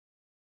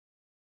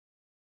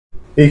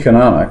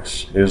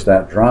Economics is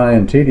that dry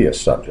and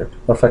tedious subject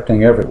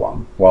affecting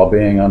everyone while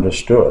being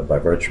understood by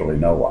virtually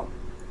no one.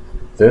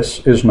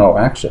 This is no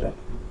accident,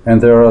 and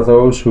there are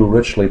those who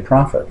richly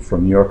profit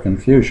from your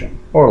confusion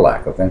or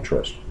lack of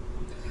interest.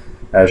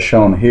 As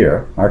shown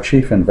here, our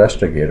chief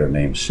investigator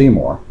named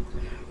Seymour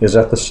is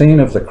at the scene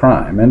of the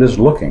crime and is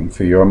looking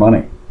for your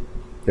money.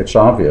 It's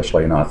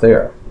obviously not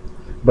there,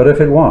 but if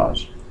it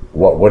was,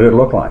 what would it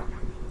look like?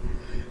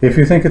 If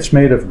you think it's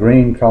made of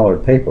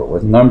green-colored paper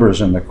with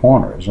numbers in the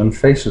corners and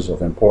faces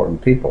of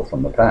important people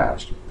from the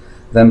past,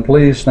 then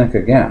please think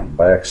again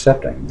by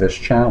accepting this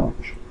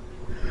challenge.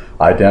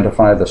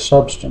 Identify the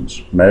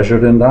substance,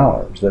 measured in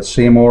dollars, that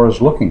Seymour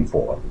is looking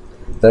for,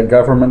 that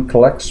government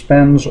collects,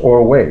 spends,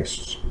 or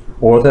wastes,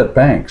 or that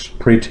banks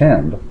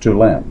pretend to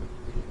lend,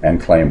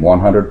 and claim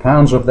 100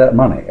 pounds of that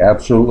money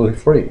absolutely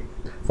free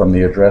from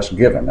the address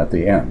given at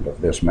the end of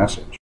this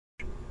message.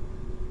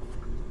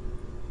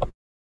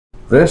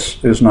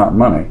 This is not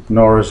money,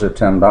 nor is it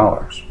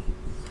 $10.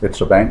 It's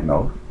a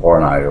banknote, or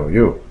an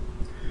IOU.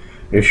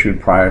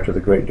 Issued prior to the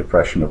Great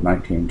Depression of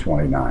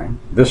 1929,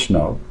 this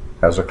note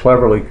has a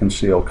cleverly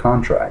concealed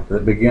contract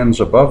that begins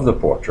above the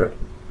portrait,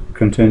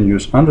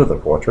 continues under the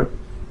portrait,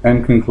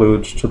 and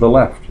concludes to the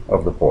left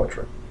of the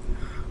portrait.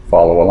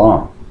 Follow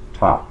along.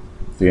 Top,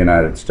 the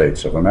United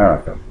States of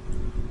America.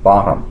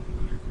 Bottom,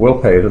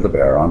 will pay to the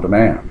bearer on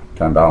demand,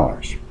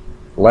 $10.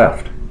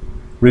 Left,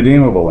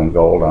 redeemable in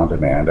gold on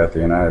demand at the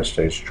United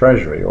States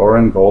Treasury or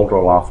in gold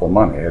or lawful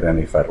money at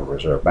any Federal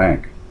Reserve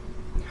Bank.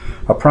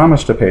 A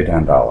promise to pay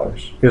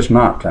 $10 is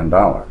not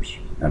 $10,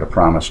 and a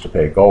promise to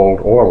pay gold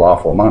or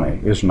lawful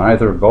money is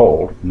neither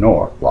gold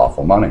nor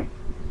lawful money.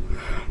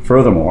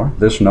 Furthermore,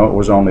 this note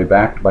was only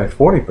backed by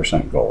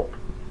 40% gold.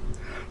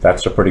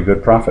 That's a pretty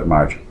good profit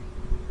margin.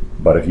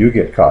 But if you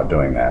get caught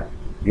doing that,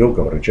 you'll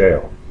go to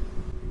jail.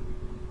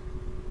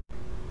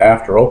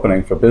 After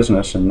opening for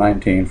business in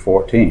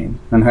 1914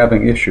 and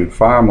having issued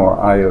far more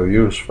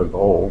IOUs for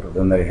gold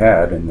than they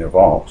had in their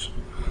vaults,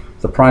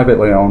 the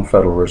privately owned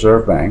Federal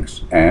Reserve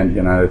Banks and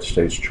United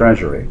States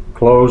Treasury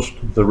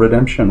closed the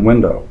redemption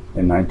window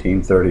in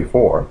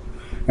 1934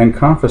 and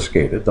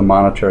confiscated the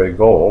monetary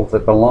gold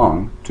that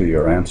belonged to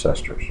your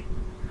ancestors.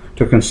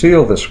 To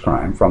conceal this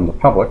crime from the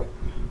public,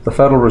 the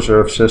Federal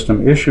Reserve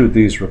System issued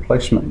these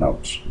replacement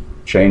notes,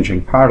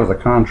 changing part of the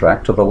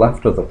contract to the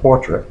left of the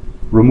portrait,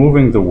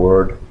 removing the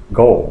word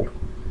gold.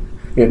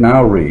 It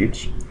now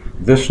reads,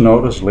 "This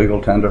note is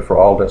legal tender for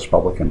all debts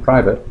public and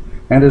private,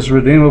 and is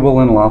redeemable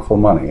in lawful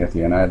money at the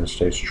United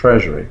States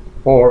Treasury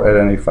or at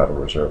any Federal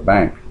Reserve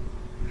Bank."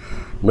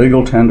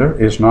 Legal tender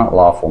is not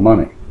lawful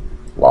money.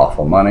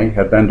 Lawful money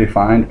had been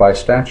defined by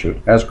statute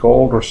as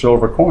gold or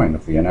silver coin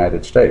of the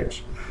United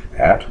States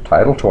at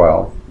Title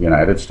 12,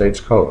 United States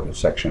Code,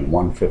 Section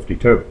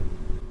 152.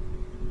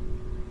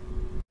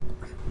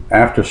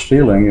 After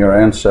stealing your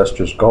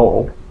ancestors'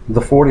 gold,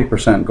 the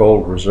 40%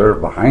 gold reserve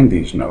behind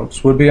these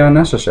notes would be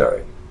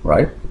unnecessary,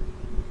 right?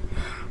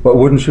 But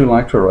wouldn't you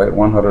like to write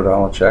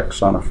 $100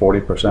 checks on a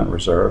 40%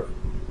 reserve,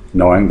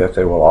 knowing that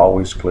they will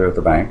always clear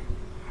the bank,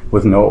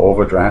 with no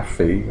overdraft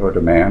fee or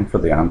demand for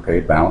the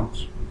unpaid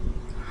balance?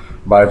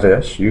 By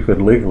this, you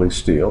could legally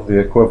steal the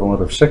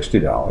equivalent of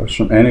 $60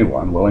 from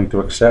anyone willing to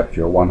accept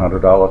your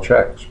 $100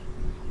 checks.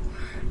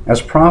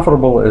 As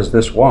profitable as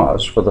this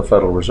was for the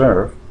Federal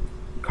Reserve,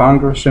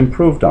 Congress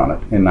improved on it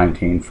in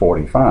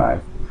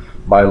 1945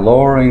 by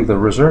lowering the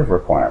reserve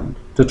requirement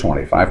to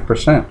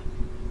 25%.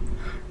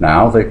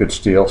 Now they could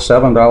steal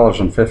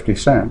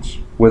 $7.50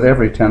 with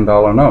every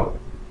 $10 note,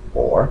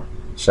 or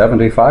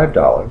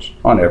 $75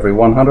 on every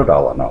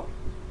 $100 note.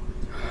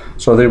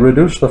 So they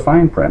reduced the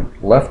fine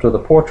print left of the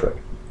portrait,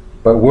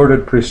 but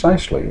worded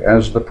precisely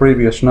as the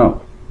previous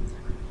note.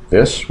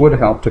 This would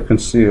help to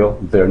conceal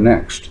their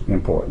next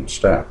important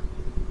step.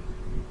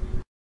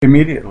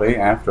 Immediately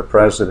after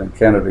President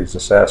Kennedy's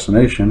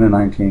assassination in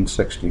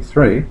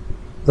 1963,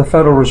 the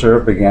Federal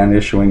Reserve began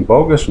issuing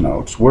bogus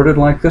notes worded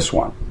like this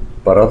one,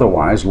 but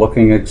otherwise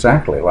looking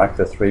exactly like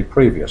the three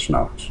previous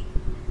notes.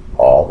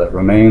 All that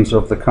remains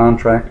of the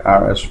contract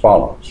are as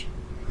follows: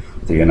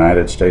 the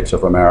United States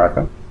of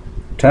America,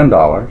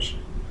 $10.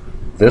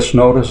 This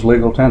note is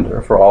legal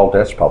tender for all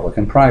debts public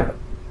and private.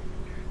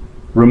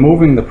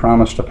 Removing the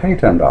promise to pay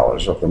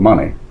 $10 of the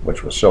money,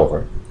 which was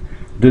silver,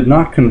 did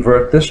not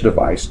convert this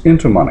device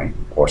into money,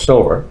 or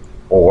silver,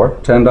 or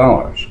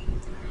 $10.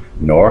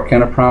 Nor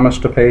can a promise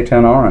to pay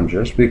 10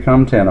 oranges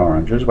become 10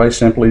 oranges by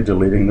simply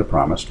deleting the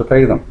promise to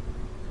pay them.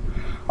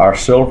 Our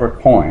silver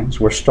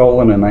coins were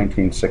stolen in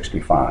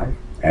 1965,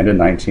 and in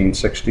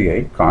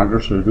 1968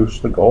 Congress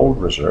reduced the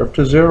gold reserve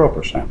to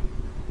 0%.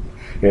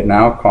 It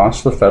now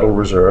costs the Federal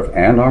Reserve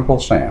and Uncle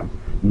Sam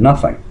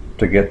nothing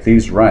to get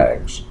these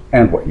rags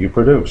and what you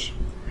produce.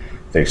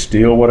 They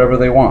steal whatever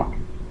they want.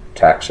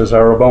 Taxes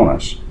are a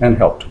bonus and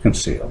help to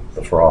conceal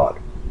the fraud.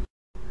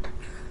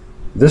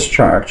 This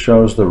chart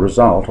shows the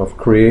result of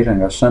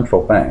creating a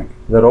central bank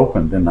that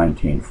opened in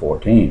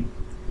 1914.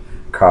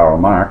 Karl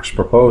Marx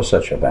proposed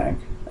such a bank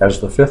as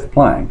the fifth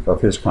plank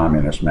of his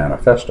Communist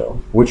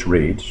Manifesto, which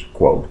reads,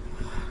 quote,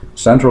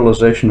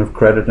 Centralization of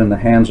credit in the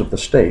hands of the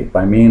state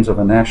by means of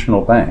a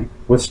national bank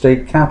with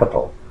state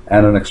capital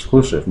and an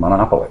exclusive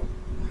monopoly.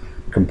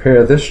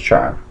 Compare this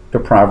chart to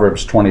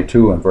Proverbs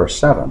 22 and verse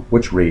 7,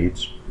 which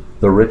reads,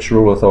 "The rich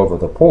ruleth over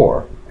the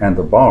poor, and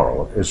the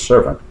borrower is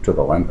servant to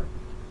the lender."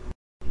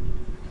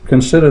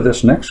 Consider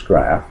this next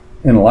graph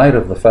in light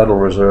of the Federal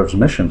Reserve's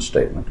mission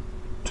statement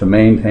to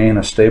maintain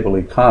a stable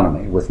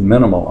economy with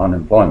minimal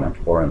unemployment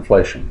or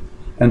inflation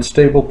and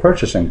stable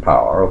purchasing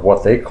power of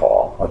what they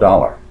call a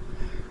dollar,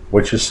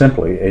 which is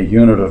simply a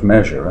unit of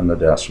measure in the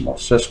decimal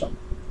system.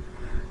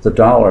 The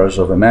dollars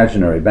of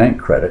imaginary bank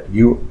credit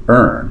you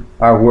earn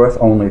are worth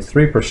only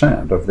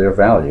 3% of their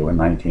value in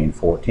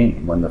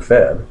 1914 when the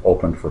Fed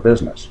opened for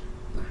business.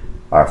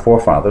 Our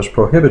forefathers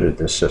prohibited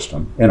this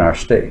system in our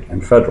state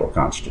and federal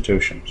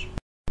constitutions.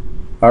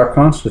 Our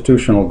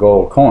constitutional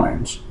gold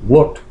coins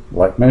looked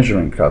like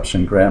measuring cups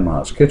in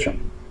Grandma's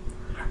kitchen.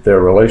 Their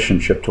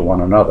relationship to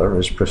one another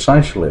is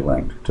precisely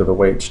linked to the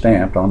weight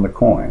stamped on the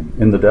coin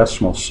in the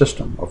decimal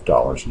system of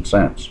dollars and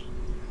cents.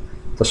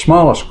 The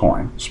smallest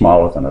coin,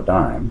 smaller than a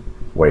dime,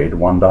 weighed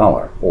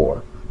 $1,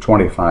 or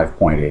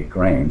 25.8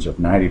 grains of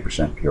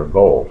 90% pure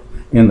gold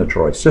in the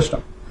troy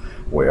system,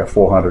 where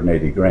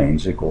 480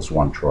 grains equals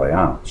 1 troy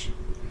ounce.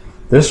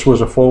 This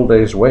was a full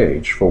day's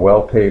wage for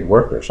well-paid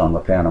workers on the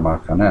Panama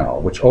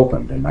Canal, which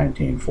opened in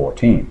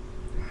 1914.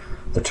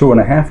 The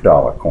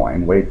 $2.50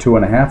 coin weighed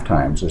 2.5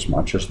 times as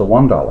much as the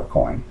 $1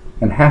 coin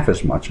and half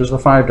as much as the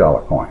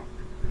 $5 coin.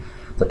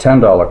 The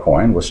 $10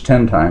 coin was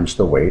 10 times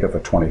the weight of a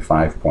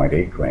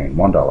 25.8 grain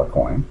 $1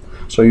 coin,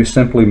 so you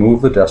simply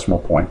move the decimal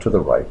point to the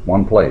right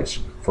one place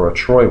for a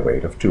troy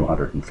weight of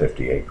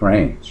 258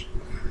 grains.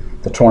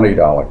 The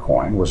 $20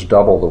 coin was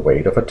double the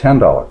weight of a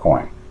 $10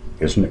 coin.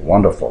 Isn't it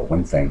wonderful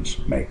when things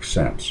make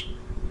sense?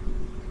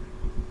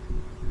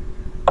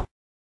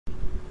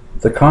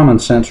 The common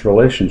sense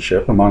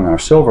relationship among our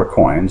silver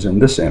coins in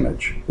this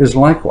image is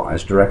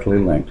likewise directly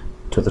linked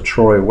to the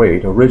troy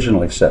weight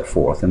originally set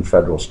forth in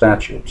federal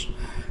statutes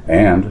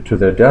and to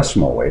their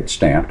decimal weight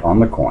stamped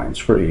on the coins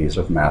for ease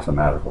of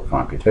mathematical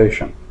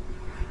computation.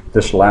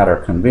 This latter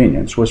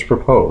convenience was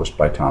proposed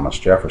by Thomas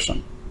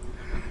Jefferson.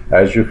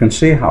 As you can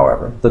see,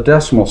 however, the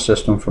decimal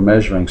system for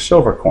measuring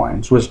silver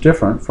coins was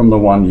different from the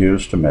one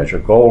used to measure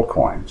gold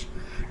coins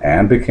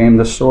and became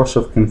the source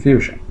of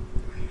confusion.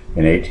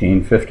 In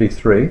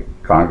 1853,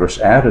 Congress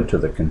added to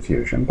the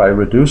confusion by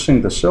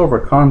reducing the silver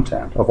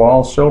content of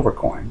all silver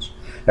coins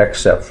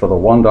except for the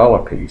 $1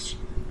 piece,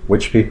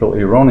 which people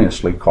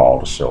erroneously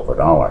called a silver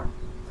dollar.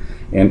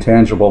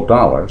 Intangible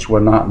dollars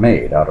were not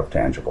made out of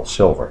tangible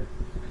silver.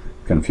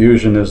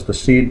 Confusion is the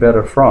seedbed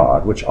of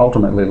fraud which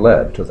ultimately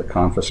led to the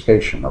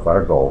confiscation of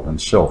our gold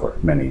and silver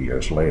many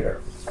years later.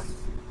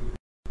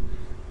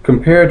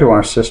 Compared to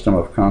our system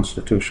of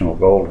constitutional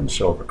gold and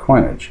silver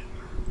coinage,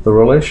 the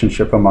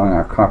relationship among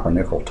our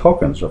copper-nickel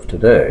tokens of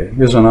today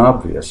is an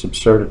obvious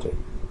absurdity.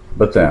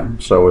 But then,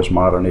 so is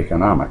modern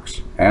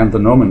economics and the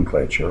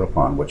nomenclature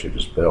upon which it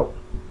is built.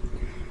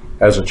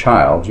 As a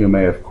child, you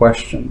may have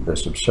questioned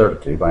this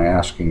absurdity by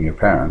asking your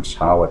parents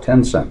how a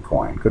 10-cent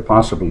coin could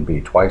possibly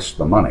be twice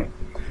the money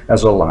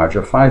as a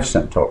larger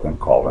 5-cent token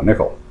called a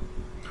nickel,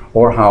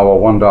 or how a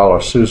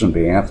 $1 Susan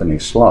B. Anthony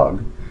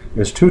slug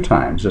is 2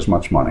 times as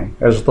much money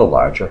as the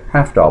larger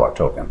half-dollar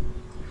token.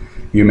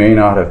 You may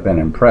not have been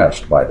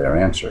impressed by their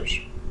answers.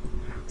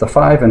 The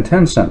 5 and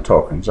 10-cent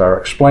tokens are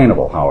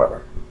explainable,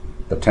 however.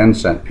 The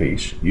 10-cent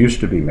piece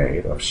used to be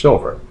made of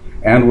silver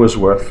and was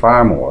worth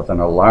far more than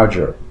a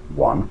larger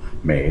one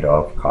made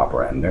of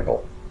copper and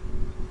nickel.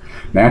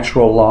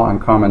 Natural law and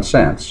common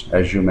sense,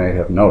 as you may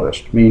have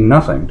noticed, mean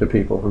nothing to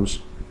people whose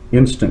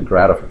instant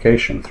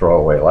gratification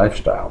throwaway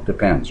lifestyle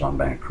depends on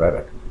bank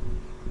credit.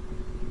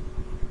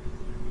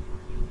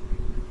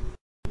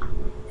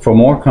 For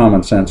more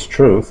common sense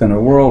truth in a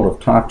world of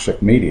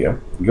toxic media,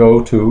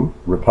 go to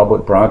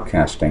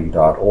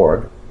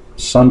republicbroadcasting.org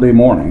Sunday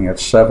morning at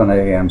 7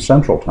 a.m.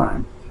 Central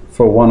Time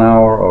for 1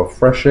 hour of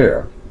fresh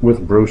air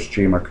with Bruce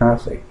G.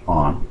 McCarthy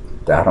on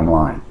Datum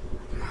Line.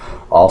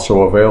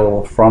 Also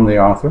available from the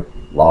author,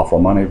 Lawful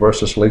Money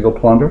versus Legal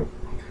Plunder,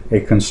 a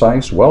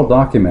concise,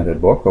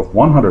 well-documented book of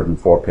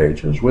 104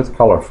 pages with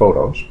color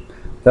photos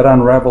that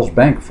unravels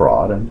bank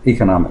fraud and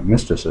economic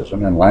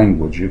mysticism in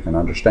language you can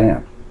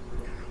understand.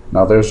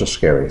 Now there's a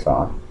scary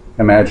thought.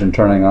 Imagine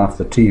turning off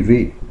the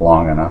TV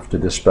long enough to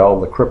dispel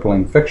the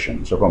crippling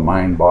fictions of a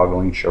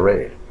mind-boggling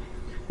charade.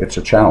 It's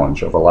a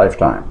challenge of a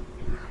lifetime.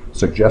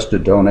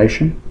 Suggested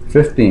donation,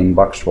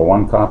 $15 for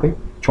 1 copy,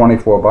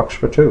 $24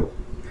 for 2.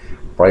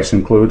 Price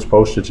includes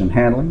postage and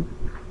handling.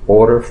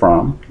 Order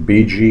from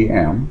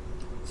BGM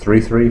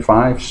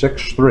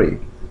 33563,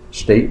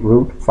 State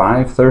Route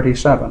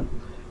 537,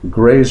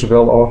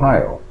 Graysville,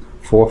 Ohio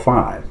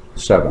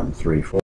 45734.